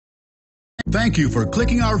Thank you for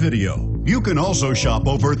clicking our video. You can also shop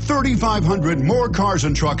over 3,500 more cars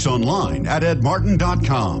and trucks online at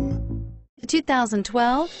edmartin.com.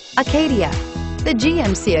 2012 Acadia. The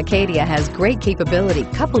GMC Acadia has great capability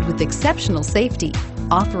coupled with exceptional safety,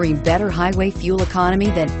 offering better highway fuel economy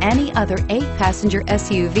than any other 8-passenger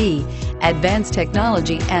SUV, advanced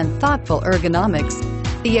technology, and thoughtful ergonomics.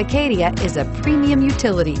 The Acadia is a premium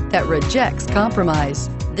utility that rejects compromise.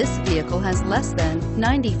 This vehicle has less than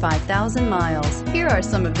 95,000 miles. Here are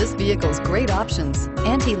some of this vehicle's great options: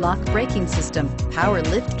 anti-lock braking system, power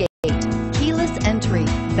lift gate, keyless entry,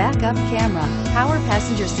 backup camera, power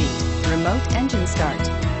passenger seat, remote engine start,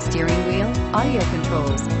 steering wheel audio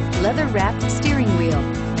controls, leather-wrapped steering wheel,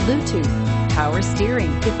 Bluetooth, power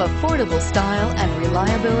steering. If affordable style and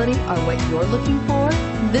reliability are what you're looking for,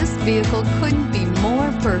 this vehicle couldn't be more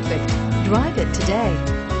perfect. Drive it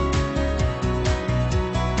today.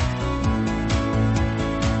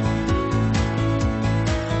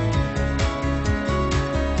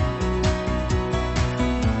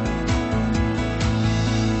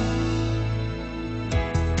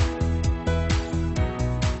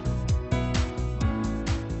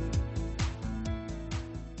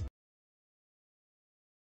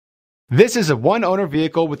 This is a one-owner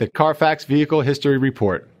vehicle with a Carfax Vehicle History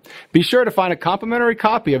Report. Be sure to find a complimentary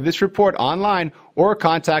copy of this report online or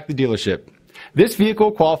contact the dealership. This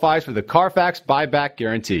vehicle qualifies for the Carfax Buyback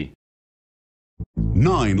Guarantee.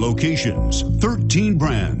 9 locations, 13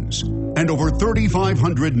 brands, and over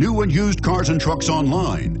 3,500 new and used cars and trucks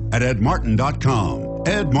online at edmartin.com.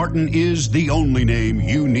 Ed Martin is the only name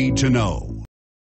you need to know.